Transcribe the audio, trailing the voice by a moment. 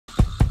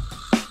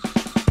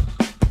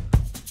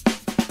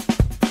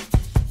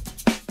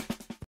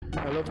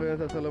Hello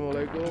friends, আসসালামু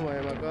আলাইকুম। I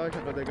am আকাশ,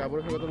 আপনাদেরকে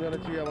আবারও স্বাগতম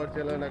জানাচ্ছি আমার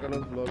চ্যানেল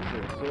একানোজ ব্লগসে।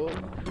 সো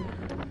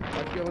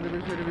আজকে আমাদের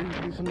বিষয়টা বেশি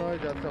কিছু নয়,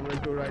 জাস্ট আমরা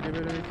একটু রাইডে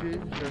বের হয়েছি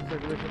ফ্রেন্ড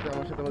সার্কেলের সাথে।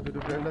 আমার সাথে আমার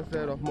দুটো ফ্রেন্ড আছে,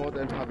 রহমত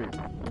অ্যান্ড হাবিব।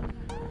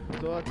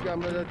 তো আজকে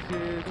আমরা যাচ্ছি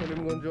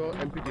সলিমগঞ্জ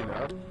এমপি টিলা।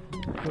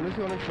 শুনেছি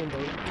অনেক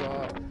সুন্দর, তো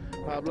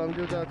ভাবলাম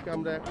যেহেতু আজকে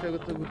আমরা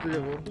একসাথে ঘুরতে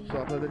যাবো, সো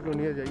আপনাদেরকেও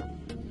নিয়ে যাই।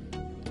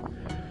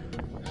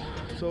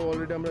 সো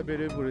অলরেডি আমরা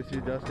বেরিয়ে পড়েছি,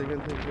 জাস্ট এখান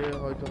থেকে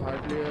হয়তো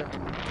হার্ডলি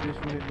 30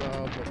 মিনিট বা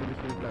 35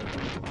 মিনিট লাগবে।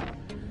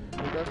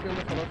 কিন্তু আজকে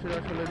আমরা সরাসরি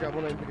আসলে যাবো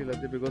না এমপি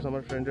টিলাতে, বিকজ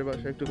আমার ফ্রেন্ডের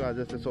বাসায় একটু কাজ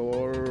আছে। সো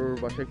ওর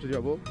বাসায় একটু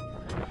যাবো,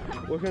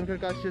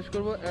 ওইখানকার কাজ শেষ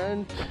করবো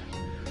অ্যান্ড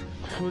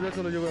সোজা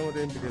চলে যাবো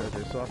আমাদের এমপি টিলাতে।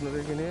 সো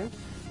আপনাদেরকে নিয়ে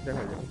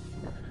দেখা যায়।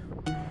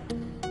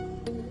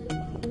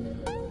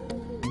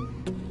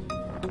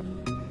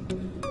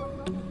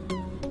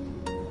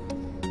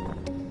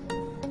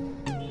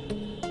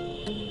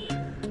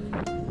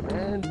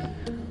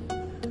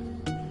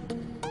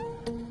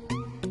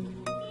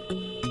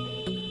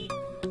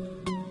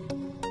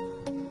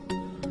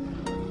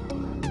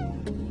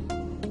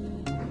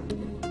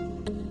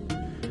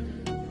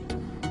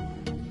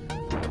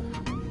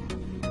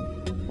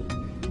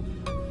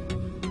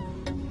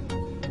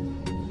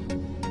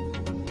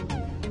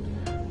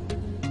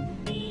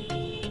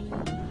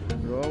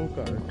 Wrong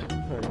card.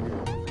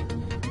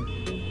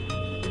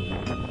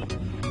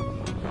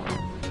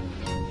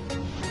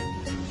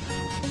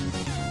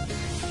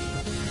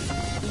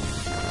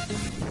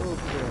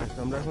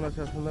 আমরা এখন আছি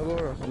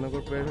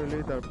আসাননগর পের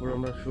হলেই তারপর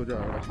আমরা সোজা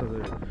রাস্তা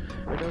ধরে।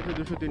 এটা হচ্ছে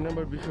 203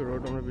 নম্বর বিশ্ব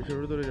রোড। আমরা বিশ্ব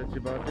রোড ধরে যাচ্ছি,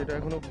 বাট এটা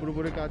এখনো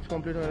পুরোপুরি কাজ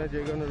কমপ্লিট হয় না, যে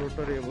কারণে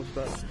রোডটার এই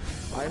অবস্থা।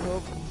 আই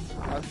হোপ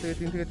আজ থেকে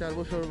 3 থেকে 4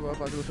 বছর বা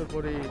 5 বছর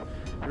পরেই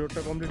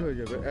রোডটা কমপ্লিট হয়ে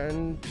যাবে,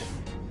 অ্যান্ড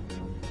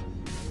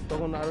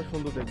তখন আরও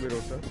সুন্দর দেখবে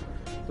রোডটা,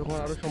 তখন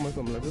আরও সময়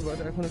কম লাগবে। বাট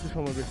এখন একটু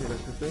সময় বেশি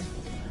লাগতেছে।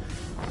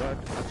 বাট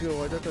আজকে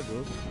ওয়েদারটা তো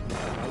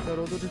হালকা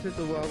রোদ উঠেছে,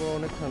 তবু আবার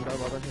অনেক ঠান্ডা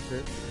বাতাস আছে,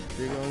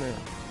 এই কারণে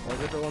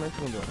ওয়েদারটা অনেক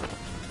সুন্দর।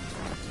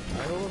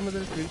 আরও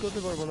আপনাদের ফিল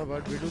করতে পারবো না,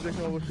 বাট ভিডিও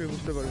দেখে অবশ্যই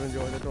বুঝতে পারবেন যে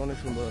ওয়েদারটা অনেক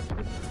সুন্দর আছে।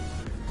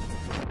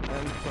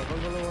 অ্যান্ড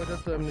সকালবেলা ওয়েদার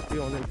তো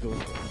এমনিতেই অনেক জোর।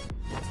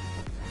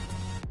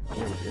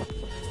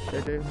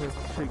 এটাই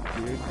হচ্ছে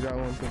গিয়ে গ্রাম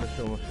অঞ্চলের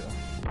সমস্যা।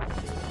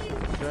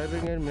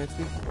 ড্রাইভিংয়ের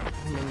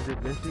যে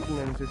বেসিক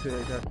মেনসেস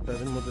এটা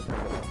তাদের মধ্যে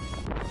থাকে না।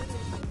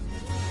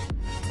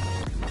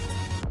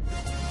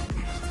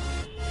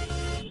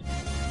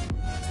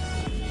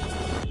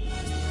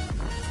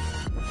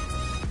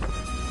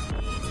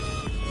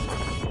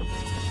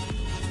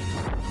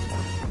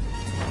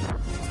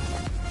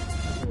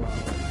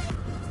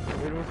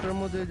 এই রোডটার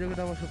মধ্যে এই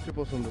জায়গাটা আমার সবচেয়ে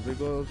পছন্দ,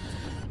 বিকজ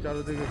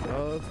চারিদিকে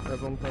গাছ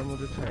এবং তার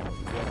মধ্যে ছায়া।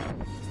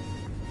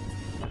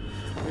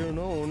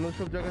 অন্য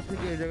সব জায়গা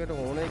থেকে এই জায়গাটা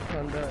অনেক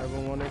ঠান্ডা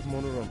এবং অনেক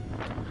মনোরম।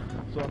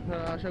 সো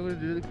আপনারা আশা করি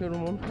যদি কেউ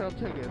মন খারাপ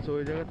থাকে, সো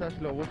এই জায়গাতে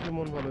আসলে অবশ্যই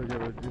মন ভালো হয়ে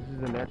যাবে। দিস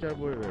ইজ এ ন্যাচার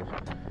পরিবেশ,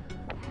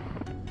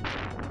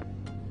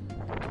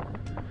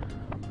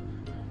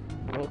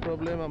 নো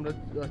প্রবলেম। আমরা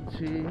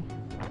যাচ্ছি।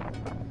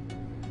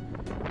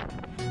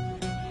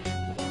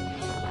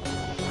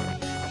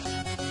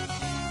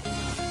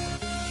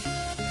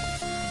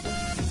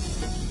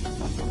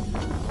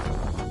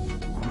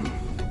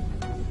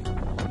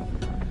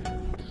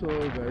 সো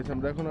গাইস,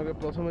 আমরা এখন আগে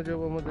প্রথমে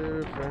যাবো আমাদের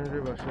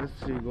ফ্রেন্ডের বাসায়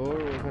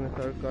শ্রীগড়। ওখানে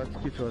তার কাজ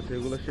কিছু আছে,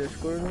 এগুলো শেষ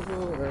করে নেবো।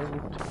 অ্যান্ড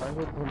আই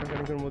হোপ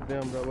ঘন্টাখানিকের মধ্যে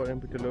আমরা আবার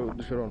এমপি টিলার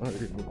উদ্দেশ্যে রওনা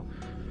হয়ে যাবো।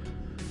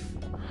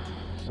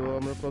 সো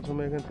আমরা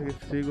প্রথমে এখান থেকে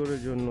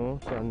শ্রীগড়ের জন্য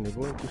টার্ন নেব,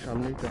 একটু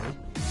সামনেই টার্ন।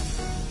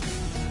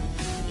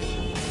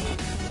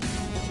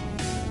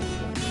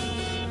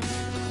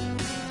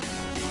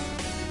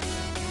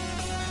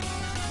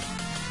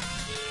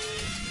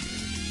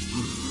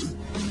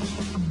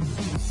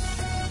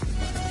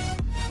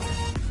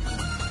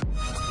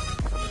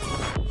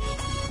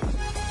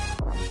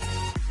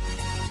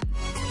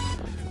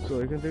 তো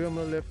এখান থেকে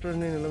আমরা লেফট টার্ন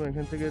নিয়ে নিলাম,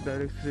 এখান থেকে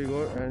ডাইরেক্ট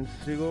শ্রীগড়, অ্যান্ড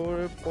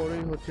শ্রীগড়ের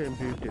পরেই হচ্ছে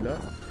এমপি টিলা।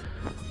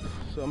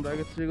 সো আমরা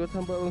আগে শ্রীগড়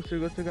থামবো এবং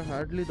শ্রীগড় থেকে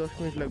হার্ডলি 10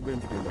 মিনিট লাগবে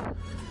এমপি টিলা।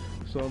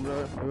 সো আমরা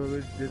এভাবে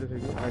যেতে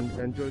থাকি and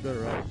enjoy the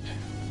ride.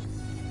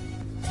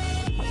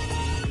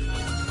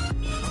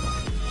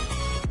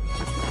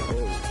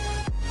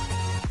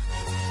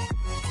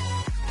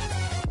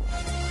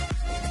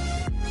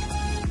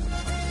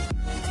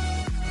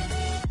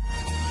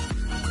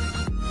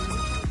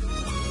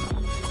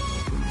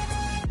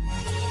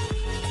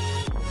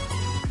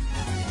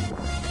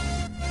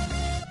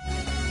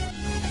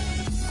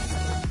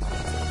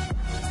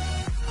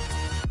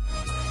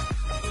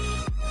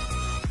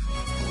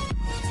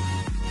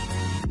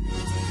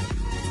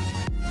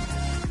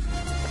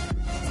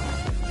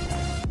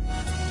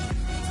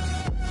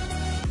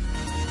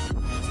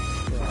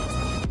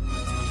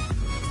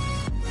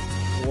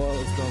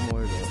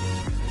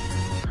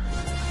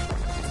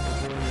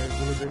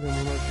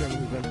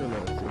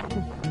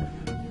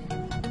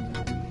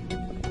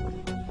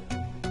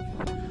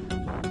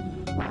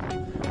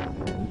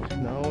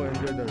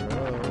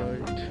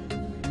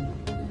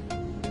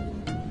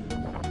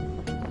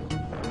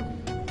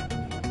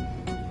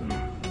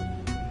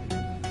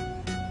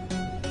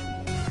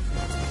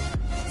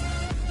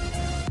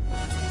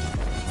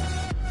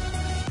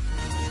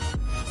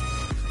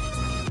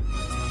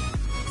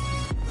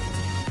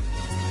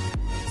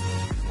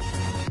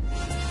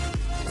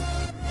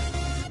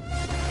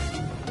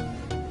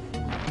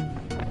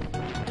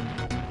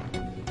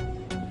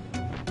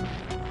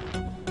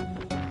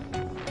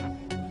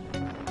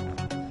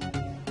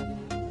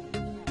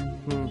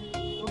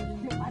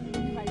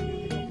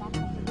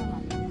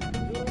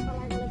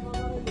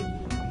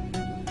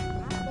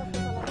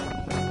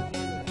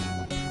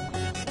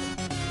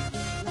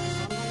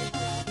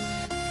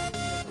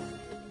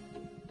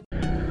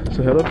 So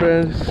hello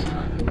friends,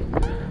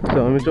 তো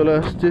আমি চলে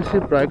আসছি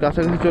প্রায়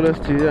কাছাকাছি চলে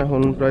আসছি,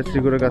 এখন প্রায়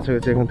শ্রীগড়ের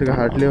কাছাকাছি। এখান থেকে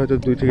হাঁটলে হয়তো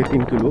 2 থেকে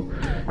 3 কিলো,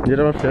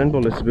 যেটা আমার ফ্রেন্ড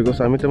বলেছে, বিকজ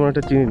আমি তেমন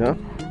একটা চিনি না।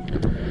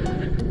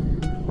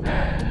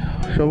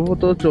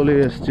 সম্ভবত চলে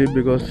এসেছি,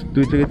 বিকজ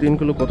 2 থেকে 3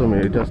 কিলো কত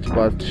মিনিট, জাস্ট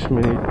 5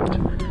 মিনিট,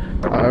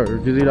 আর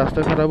যদি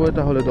রাস্তা খারাপ হয়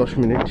তাহলে 10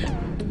 মিনিট।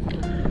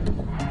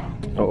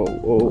 ও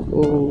ও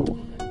ও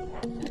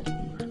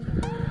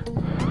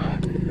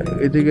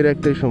এদিকের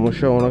একটাই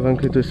সমস্যা,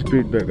 অনাকাঙ্ক্ষিত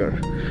স্পিড ব্রেকার,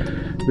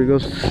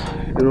 বিকজ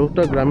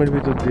রোডটা গ্রামের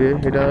ভিতর দিয়ে,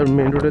 এটা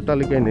মেন রোডের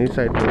তালিকায় নেই,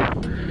 সাইড রোড,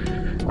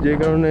 যে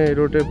কারণে এই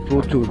রোডে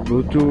প্রচুর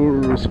প্রচুর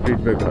স্পিড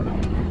ব্রেকার।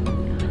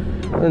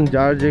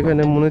 যার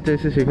যেখানে মনে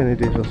চাইছে সেখানে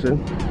দিয়ে ফেলছে।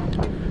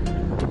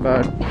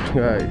 বাট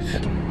গাইস,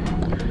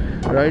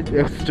 রাইড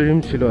এক্সট্রিম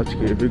ছিল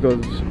আজকে, বিকজ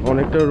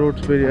অনেকটা রোড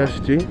পেরিয়ে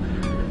আসছি,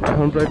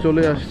 এখন প্রায়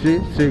চলে আসছি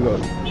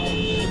শ্রীগড়।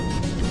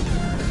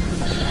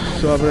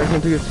 সো আমরা এখান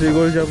থেকে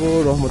শ্রীগড় যাব,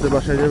 রহমতের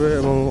বাসায় যাবে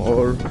এবং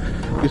ওর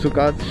কিছু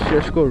কাজ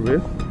শেষ করবে।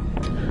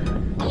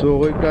 সো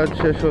ওই কাজ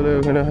শেষ হলে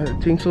ওখানে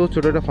থিংস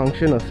ছোটো একটা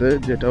ফাংশন আছে,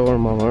 যেটা ওর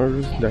মামার,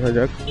 দেখা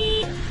যাক।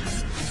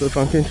 তো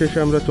ফাংশন শেষে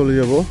আমরা চলে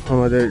যাব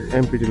আমাদের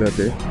এমপি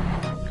টিলাতে।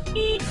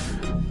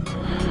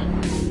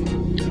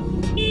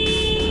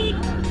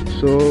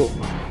 সো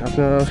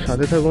আপনারা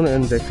সাথে থাকুন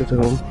অ্যান্ড দেখতে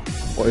থাকুন,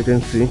 ওয়েট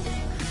অ্যান্ড সি।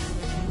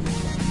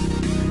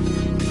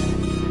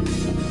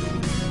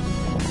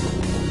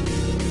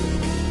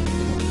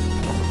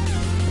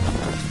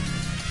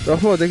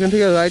 রহমত, এখান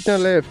থেকে রাইট না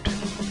লেফট?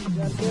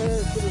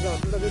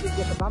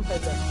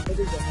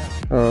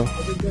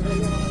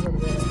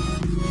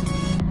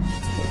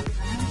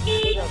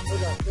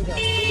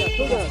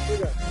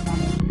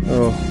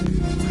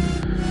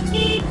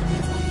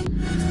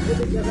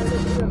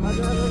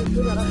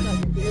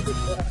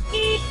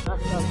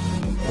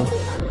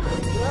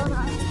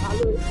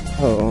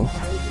 ও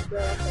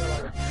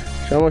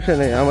সমস্যা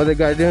নেই, আমাদের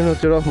গাইডলাইন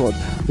হচ্ছে রহমত,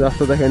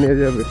 রাস্তা দেখা নিয়ে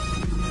যাবে।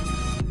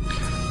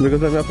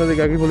 বিকজ আমি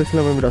আপনাদেরকে আগে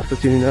বলেছিলাম আমি রাস্তা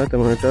চিনি না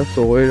তেমন একটা, তো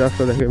ওই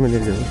রাস্তা দেখে আমি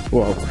নিয়ে যাবো।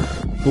 ওয়াও,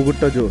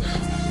 পুকুরটা জোস,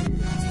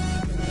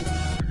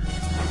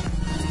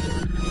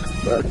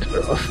 বাট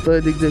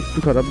রাস্তায় দিক দিয়ে একটু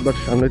খারাপ, বাট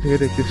সামনে থেকে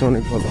দেখতেছি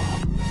অনেক ভালো।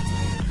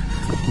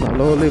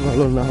 ভালো হলে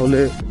ভালো, না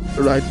হলে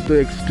রাইড তো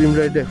এক্সট্রিম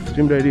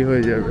রাইডই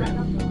হয়ে যাবে।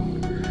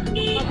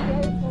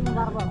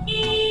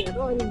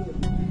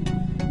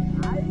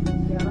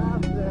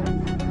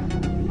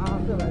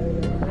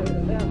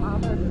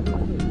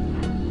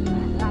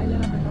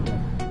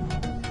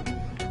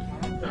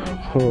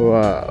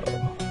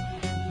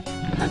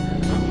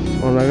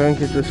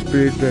 অনাকাঙ্ক্ষিত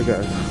স্পিড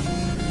ব্রেকার।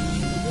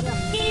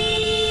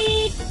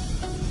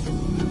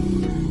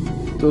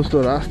 দোস্ত,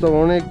 রাস্তা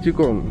অনেক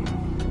চিকন।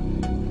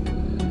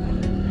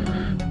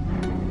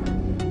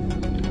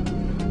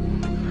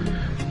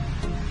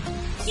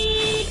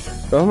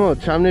 রহমত,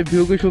 সামনের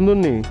ভিউ কি সুন্দর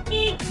নেই?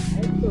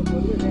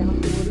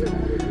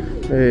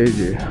 এই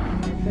যে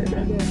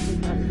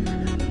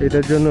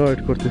এটার জন্য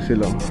ওয়েট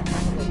করতেছিলাম।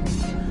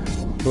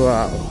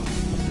 ওয়াও,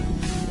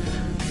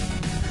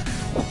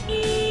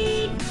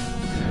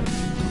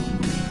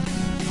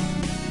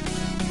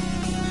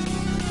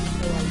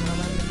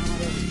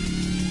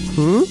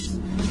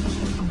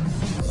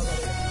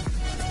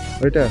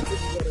 ওইটা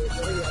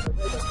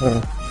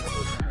হ্যাঁ।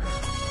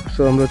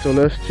 সো আমরা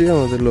চলে আসছি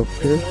আমাদের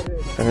লক্ষ্যে,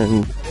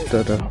 অ্যান্ড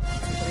টাটা।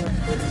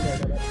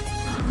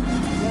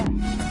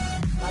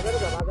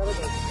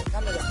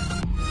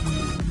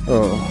 ও,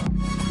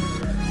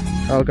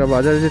 হালকা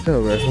বাজারে যেতে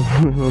হবে এখন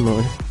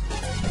নয়।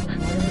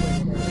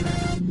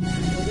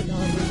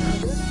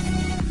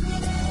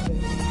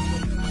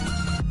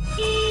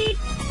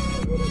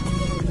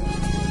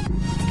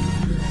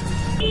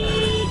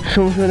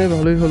 সমস্যা নেই,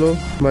 ভালোই হলো।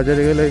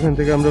 বাজারে গেলে এখান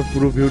থেকে আমরা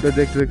পুরো ভিউটা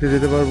দেখতে দেখতে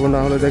যেতে পারবো, না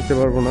হলে দেখতে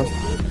পারবো না।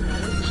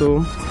 সো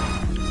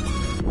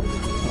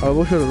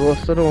অবশ্য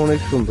রাস্তাটা অনেক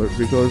সুন্দর,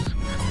 বিকজ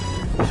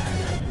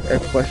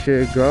এক পাশে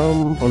গ্রাম,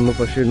 অন্য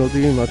পাশে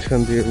নদী,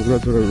 মাঝখান দিয়ে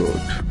ঘোরাধরা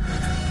রোড,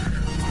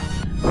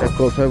 এক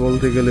কথায়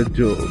বলতে গেলে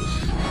জোস।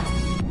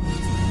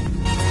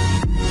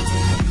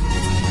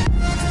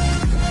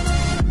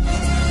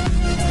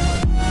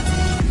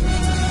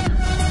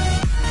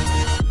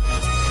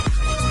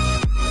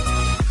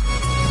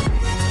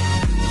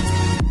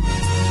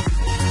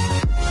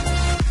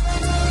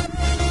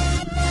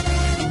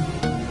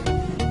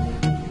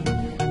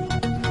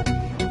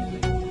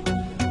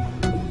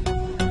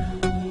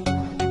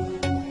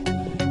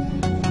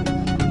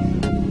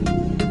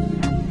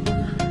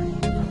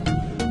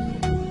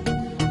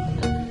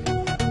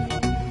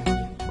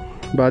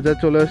 বাজার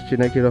চলে আসছি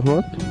নাকি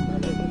রহমত?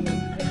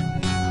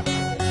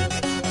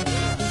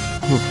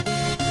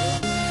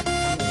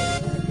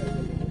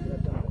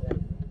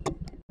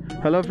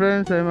 হ্যালো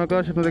ফ্রেন্ডস, আমি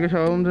আকাশ, আপনাদেরকে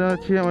স্বাগত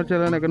জানাচ্ছি আমার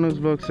চ্যানেল একানোজ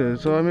ব্লগসে।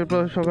 সো আমি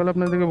সকালে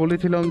আপনাদেরকে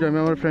বলেছিলাম যে আমি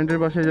আমার ফ্রেন্ডের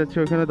বাসায় যাচ্ছি,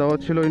 ওখানে দাওয়াত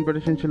ছিল,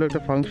 ইনভিটেশন ছিল,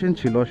 একটা ফাংশন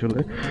ছিল আসলে,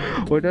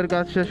 ওইটার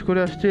কাজ শেষ করে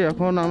আসছি।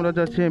 এখন আমরা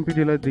যাচ্ছি এমপি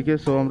টিলার দিকে।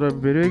 সো আমরা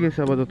বেরিয়ে গেছি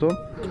আপাতত,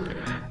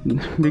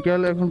 বিকাল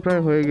এখন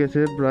প্রায় হয়ে গেছে,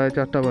 প্রায়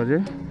 4টা বাজে।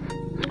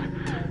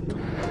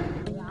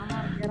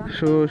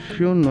 সো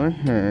শিওর নয়,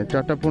 হ্যাঁ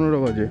 4টা 15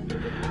 বাজে।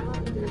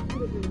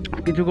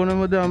 কিছুক্ষণের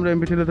মধ্যে আমরা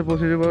এমপি টিলাতে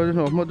পৌঁছে যাবো।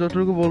 রহমত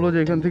যতটুকু বলবো যে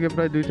এখান থেকে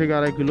প্রায় 2 থেকে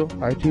 2.5 কিলো,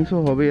 আই থিঙ্ক সো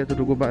হবে,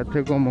 এতটুকু বাইরে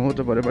থেকে কম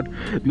হতে পারে, বাট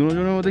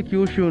দুজনের মধ্যে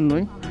কিউ শিওর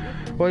নয়।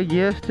 ওই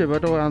গিয়ে আসছে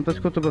বাট ও আন্দাজ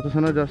করতে পারতেছে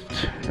না, জাস্ট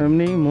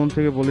এমনি মন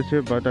থেকে বলেছে,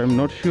 but I am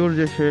not sure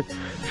যে সে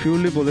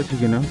শিওরলি বলেছে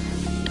কিনা,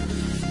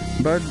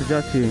 বাট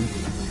যাচ্ছি।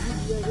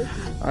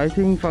 আই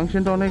থিঙ্ক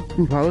ফাংশনটা অনেক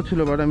ভালো ছিল,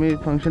 বাট আমি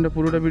ফাংশনটা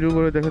পুরোটা ভিডিও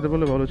করে দেখাতে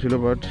পারলে ভালো ছিল,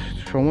 বাট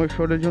সময়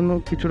শর্টের জন্য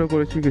কিছুটা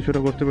করেছি, কিছুটা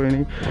করতে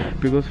পারিনি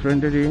বিকজ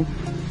ফ্রেন্ডেরই।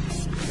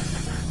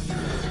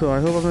 সো আই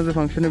হোপ আপনাদের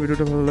ফাংশনের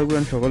ভিডিওটা ভালো লাগবে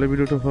অ্যান্ড সকালের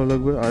ভিডিওটা ভালো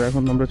লাগবে। আর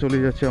এখন আমরা চলে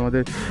যাচ্ছি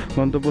আমাদের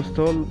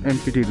গন্তব্যস্থল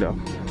MP Tila.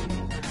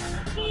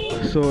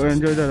 So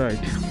enjoy the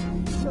ride.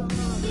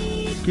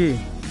 কি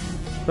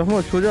তখন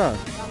সোজা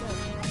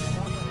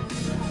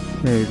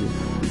এই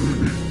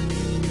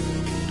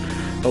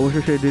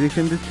অবশ্যই সেই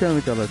ডিরেকশন দিচ্ছে,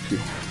 আমি চালাচ্ছি।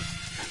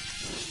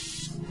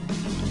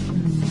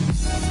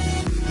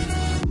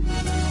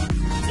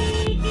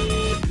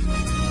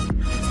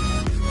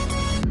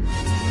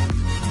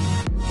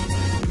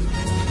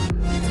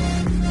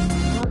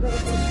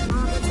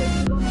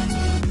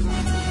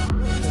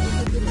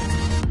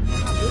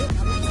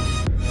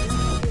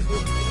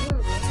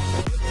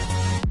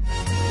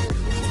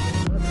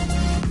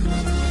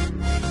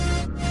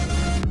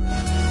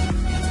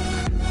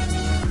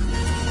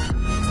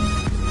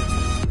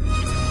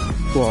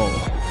 Wow,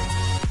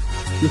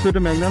 this is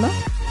Magna না?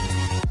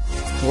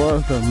 Wow,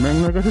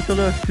 ম্যাগনার কাছে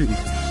চলে আসছি।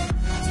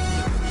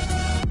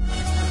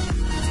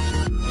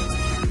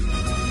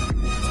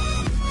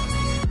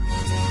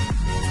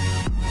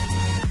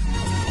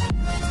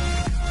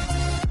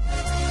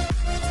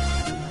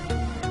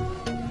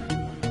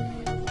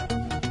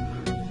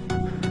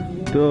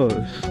 তো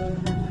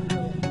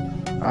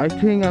আই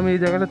থিঙ্ক আমি এই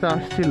জায়গাটাতে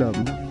আসছিলাম,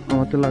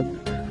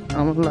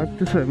 আমার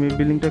লাগতেছে আমি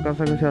বিল্ডিংটার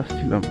কাছাকাছি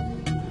আসছিলাম,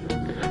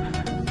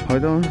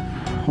 হয়তো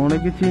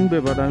অনেকে চিনবে,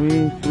 বাট আমি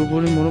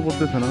পুরোপুরি মনে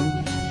পড়তেছে না।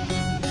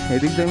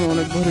 এদিক দিয়ে আমি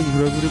অনেকবারই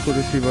ঘোরাঘুরি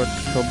করেছি, বাট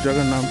সব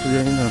জায়গার নাম তো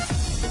জানি না,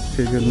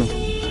 সেই জন্য।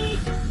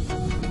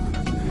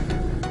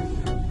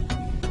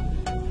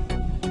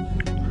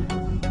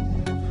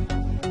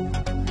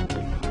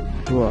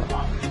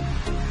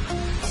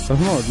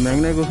 রহমত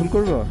ম্যাগনায় গোসল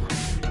করবো?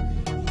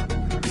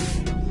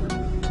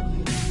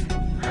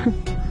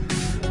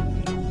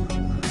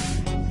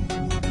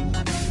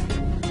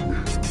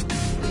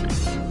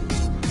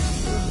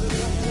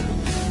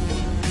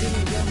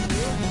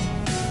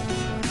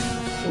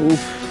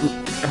 উফ,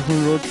 এখন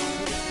রোদ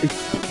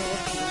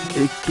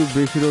একটু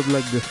বেশি রোদ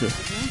লাগতেছে।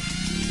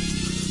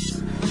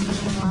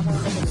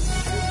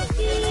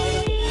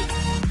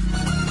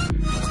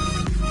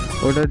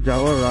 ওটা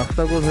যাওয়ার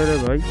রাস্তা কোথায় রে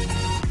ভাই?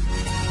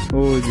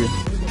 ওই যে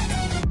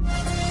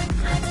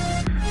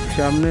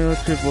সামনে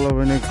হচ্ছে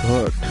পোলাপানের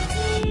ঘর।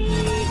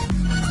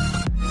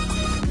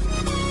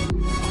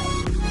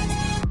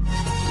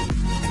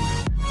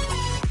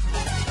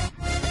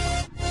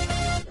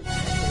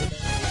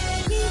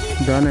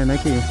 জানে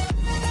নাকি?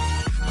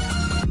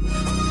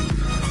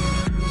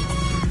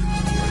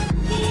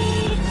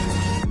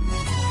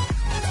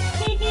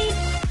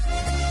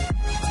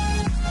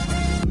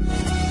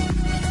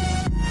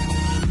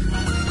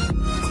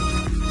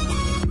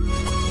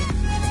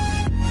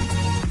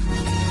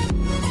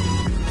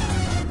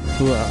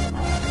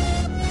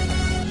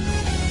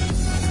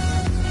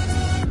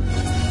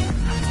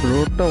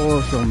 রোডটা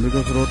অসম,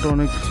 বিকজ রোডটা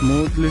অনেক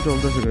স্মুথলি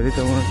চলতেছে, গাড়ি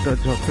তেমন একটা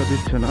ঝটকা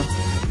দিচ্ছে না।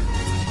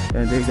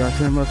 এই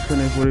গাছের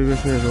মাঝখানে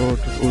পরিবেশে রোড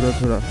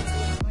উড়াধুরা।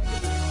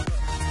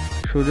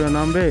 সোজা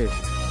নামবে।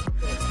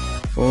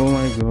 ও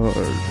মাই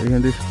গড, এখান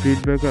থেকে স্পিড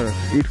ব্রেকার,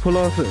 ইট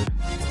খোলা আছে।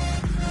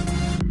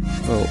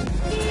 ও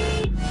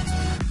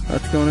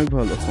আজকে অনেক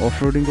ভালো, অফ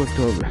রোডিং করতে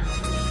হবে।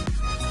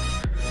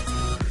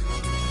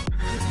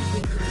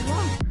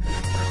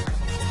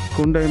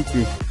 কোনটা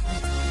এমপি?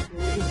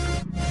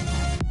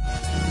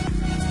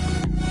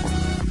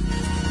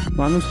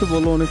 মানুষ তো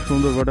বলো অনেক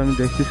সুন্দর, বাট আমি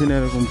দেখতেছি না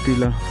এরকম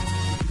টিলা।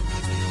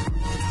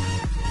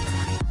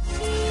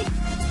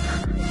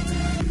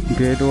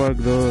 গ্রেট ওয়ার্ক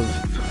দোস্ত।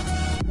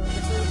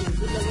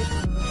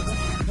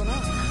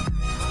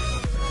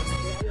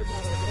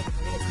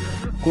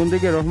 কোন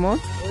দিকে রহমত?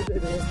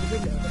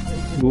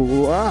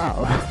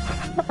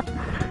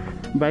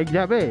 বাইক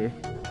যাবে,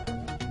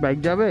 বাইক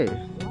যাবে।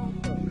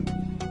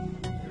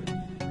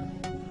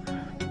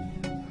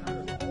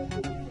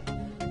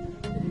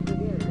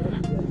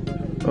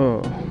 ও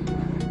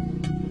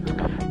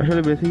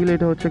আসলে বেসিক্যালি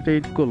এটা হচ্ছে একটা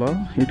ইট খোলার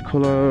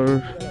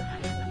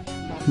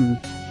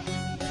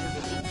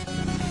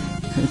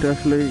এটা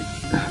আসলে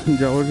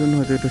যাওয়ার জন্য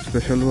হয়তো এটা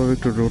স্পেশালভাবে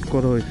একটু রোড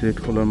করা হয়েছে ইট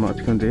খোলার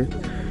মাঝখান দিয়ে।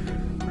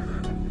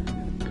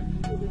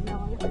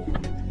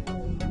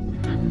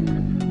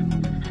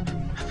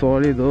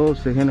 সরি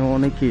দোস্ত, এখানে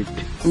অনেক ইট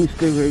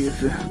মিস্টেক হয়ে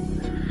গেছে।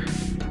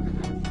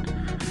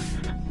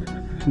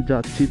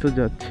 যাচ্ছি তো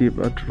যাচ্ছি,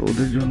 বাট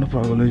রোদের জন্য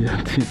পাগল হয়ে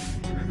যাচ্ছি।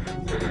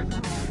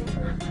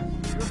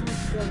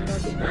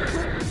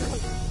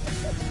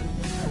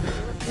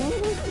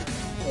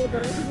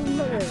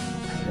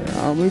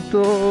 আমি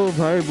তো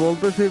ভাই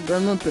বলতেছি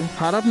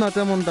খারাপ না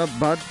তেমনটা,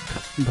 বাট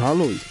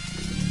ভালোই।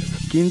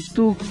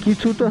 কিন্তু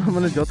কিছুটা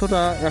মানে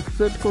যতটা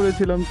অ্যাকসেপ্ট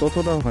করেছিলাম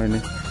ততটা হয়নি।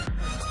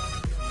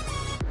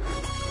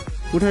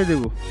 উঠাই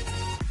দেবো,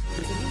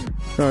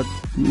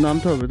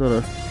 নামতে হবে তোরা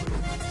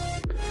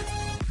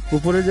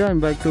উপরে যা, আমি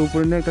বাইকটা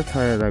উপরে নিয়ে একটা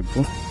ছায়া রাখবো,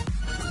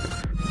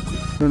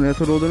 কারণ এত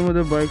রোদের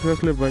মধ্যে বাইক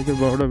রাখলে বাইকের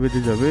 12টা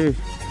বেজে যাবে।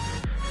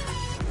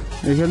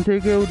 এখান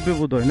থেকে উঠবে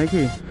বোধ হয়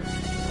নাকি?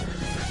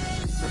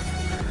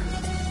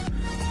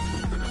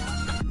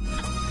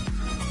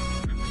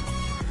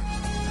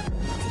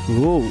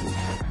 ও,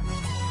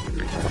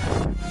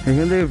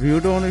 এখান থেকে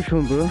ভিউটা অনেক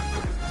সুন্দর,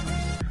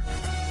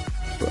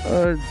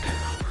 বাট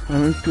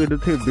আমি একটু এটা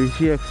থেকে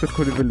বেশি এক্সপেক্ট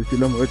করে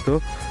ফেলেছিলাম হয়তো,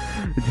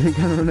 যে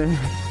কারণে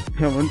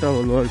এমনটা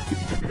হলো আর কি।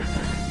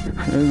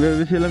 আমি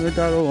ভেবেছিলাম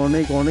এটা আরো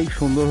অনেক অনেক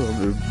সুন্দর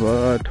হবে,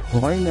 বাট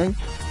হয় নাই।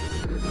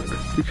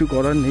 কিছু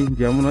করার নেই,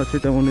 যেমন আছে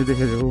তেমনই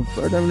দেখে যাবো।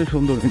 বাট এমনি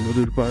সুন্দর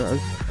নদীর পাড়, আর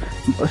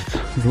বাস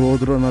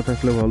রোদরা না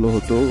থাকলে ভালো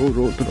হতো,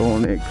 রোদরা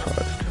অনেক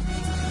fast.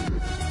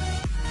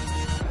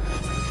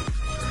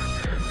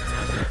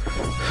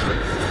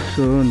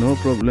 So no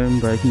problem,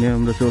 bike নিয়ে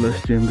আমরা চলে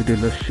এসেছি এমপি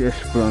টিলার শেষ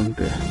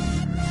প্রান্তে।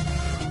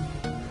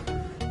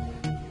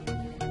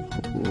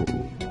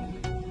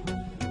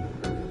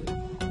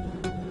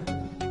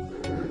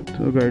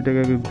 তো গাড়িটাকে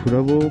আগে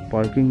ঘুরাবো,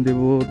 পার্কিং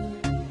দেবো।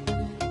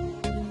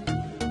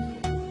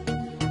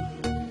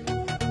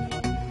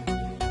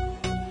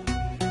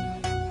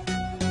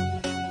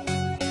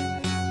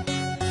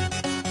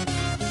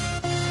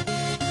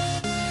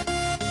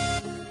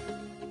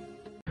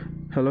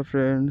 হ্যালো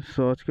ফ্রেন্ডস,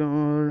 সো আজকে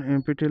আমার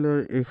এমপি টিলার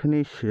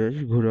এখানেই শেষ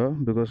ঘোরা,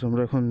 বিকজ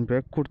আমরা এখন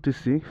ব্যাক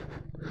করতেছি।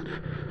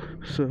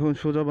 সো এখন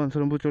সোজা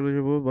বাঞ্ছারামপুর চলে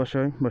যাবো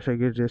বাসায়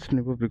গিয়ে রেস্ট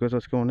নেবো, বিকজ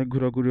আজকে অনেক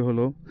ঘোরাঘুরি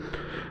হলো।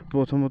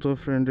 প্রথমত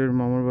ফ্রেন্ডের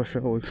মামার বাসা,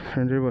 ওই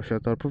ফ্রেন্ডের বাসা,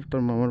 তারপর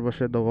তার মামার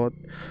বাসায় দাওয়াত,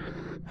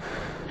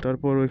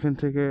 তারপর ওইখান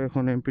থেকে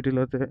এখন এমপি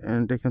টিলাতে,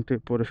 অ্যান্ড এখান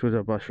থেকে পরে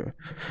সোজা বাসায়।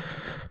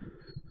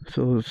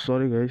 সো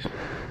সরি গাইস,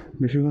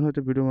 বেশিক্ষণ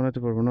হয়তো ভিডিও বানাতে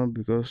পারবো না,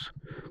 বিকজ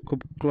খুব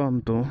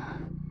ক্লান্ত।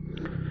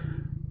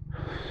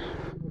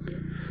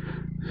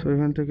 সো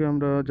এখান থেকে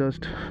আমরা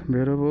জাস্ট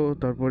বেরোবো,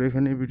 তারপর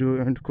এখানে ভিডিও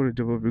এন্ড করে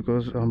দেবো,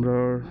 বিকজ আমরা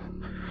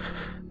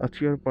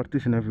আজকে আর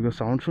পারতেছি না, বিকজ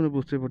সাউন্ড শুনে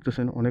বুঝতে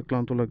পারতেছেন অনেক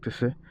ক্লান্ত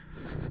লাগতেছে,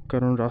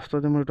 কারণ রাস্তা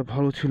তেমন একটা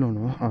ভালো ছিল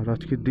না, আর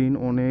আজকের দিন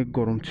অনেক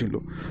গরম ছিল,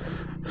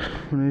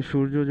 মানে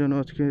সূর্য যেন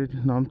আজকে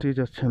নামতেই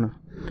যাচ্ছে না,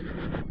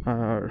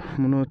 আর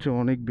মনে হচ্ছে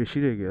অনেক বেশি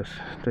রেগে আছে,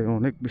 তাই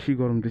অনেক বেশি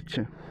গরম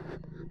দিচ্ছে।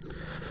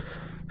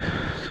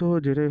 সো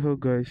যেটাই হোক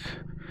গাইস,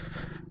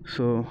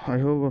 সো আই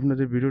হোপ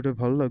আপনাদের ভিডিওটা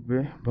ভালো লাগবে।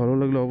 ভালো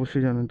লাগলে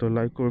অবশ্যই জানেন তো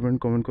লাইক করবেন,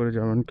 কমেন্ট করে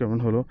জানাবেন কেমন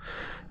হলো,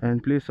 and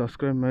please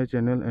subscribe my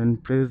channel and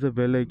press the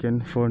bell icon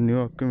for new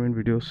upcoming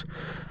videos.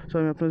 So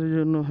আমি আপনাদের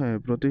জন্য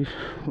প্রতি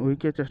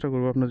উইকে চেষ্টা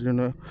করবো আপনাদের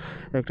জন্য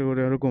একটা করে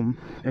এরকম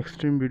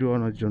এক্সট্রিম ভিডিও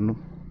আনার জন্য।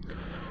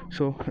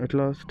 So at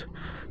last,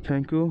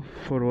 thank you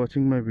for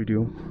watching my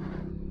video.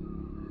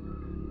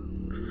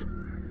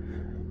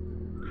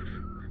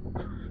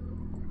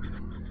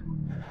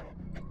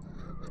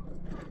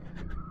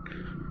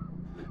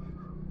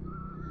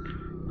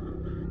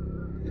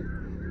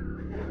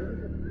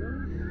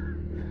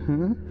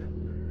 Hmm.